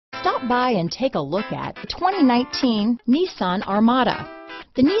Stop by and take a look at the 2019 Nissan Armada.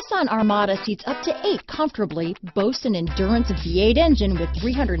 The Nissan Armada seats up to 8 comfortably, boasts an endurance V8 engine with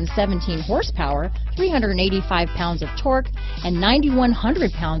 317 horsepower, 385 pounds of torque, and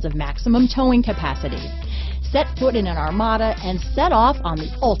 9,100 pounds of maximum towing capacity. Set foot in an Armada and set off on the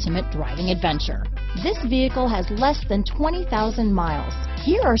ultimate driving adventure. This vehicle has less than 20,000 miles.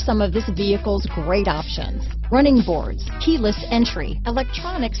 Here are some of this vehicle's great options: running boards, keyless entry,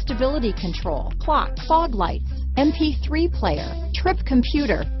 electronic stability control, clock, fog lights, MP3 player, trip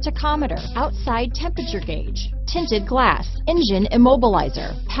computer, tachometer, outside temperature gauge, tinted glass, engine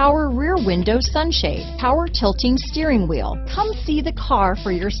immobilizer, power rear window sunshade, power tilting steering wheel. Come see the car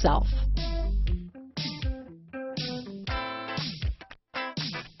for yourself.